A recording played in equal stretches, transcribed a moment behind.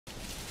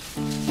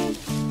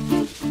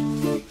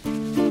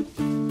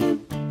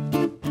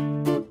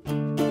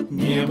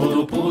Не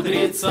буду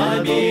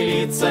пудриться,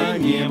 белиться,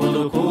 не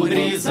буду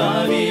кудри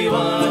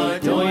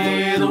завивать.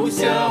 Ой,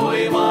 Дуся,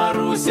 ой,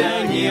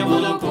 Маруся, не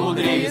буду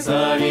кудри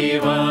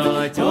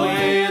завивать.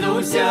 Ой,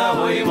 Дуся,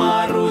 ой,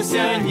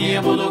 Маруся, не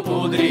буду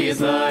кудри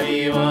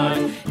завивать.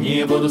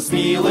 Не буду с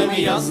милым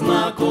я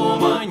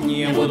знакома,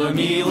 не буду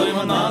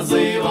милым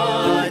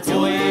называть.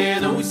 Ой,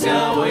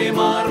 Дуся, ой,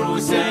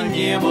 Маруся,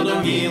 не буду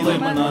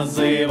милым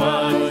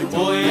называть.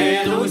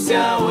 Ой,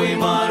 Дуся, ой,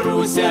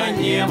 Маруся,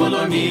 не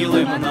буду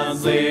милым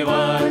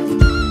называть.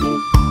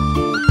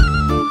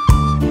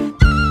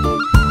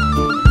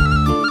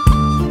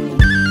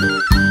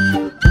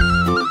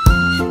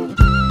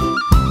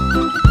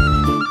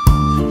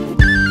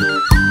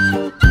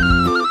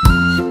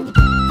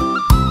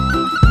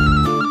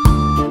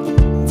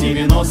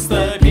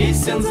 Девяносто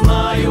песен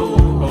знаю,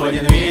 в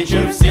один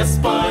вечер все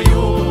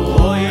спою.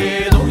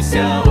 Ой,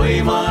 Дуся,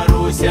 ой,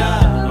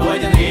 Маруся, в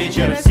один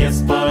вечер все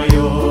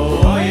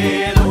спою.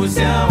 Ой,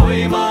 Дуся,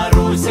 ой,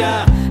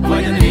 Маруся, в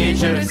один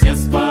вечер все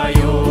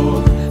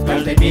спою. В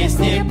каждой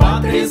песне по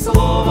три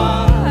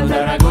слова: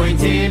 дорогой,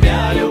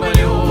 тебя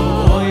люблю.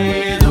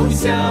 Ой,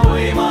 Дуся,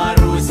 ой,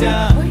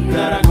 Маруся,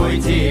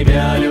 дорогой,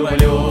 тебя люблю.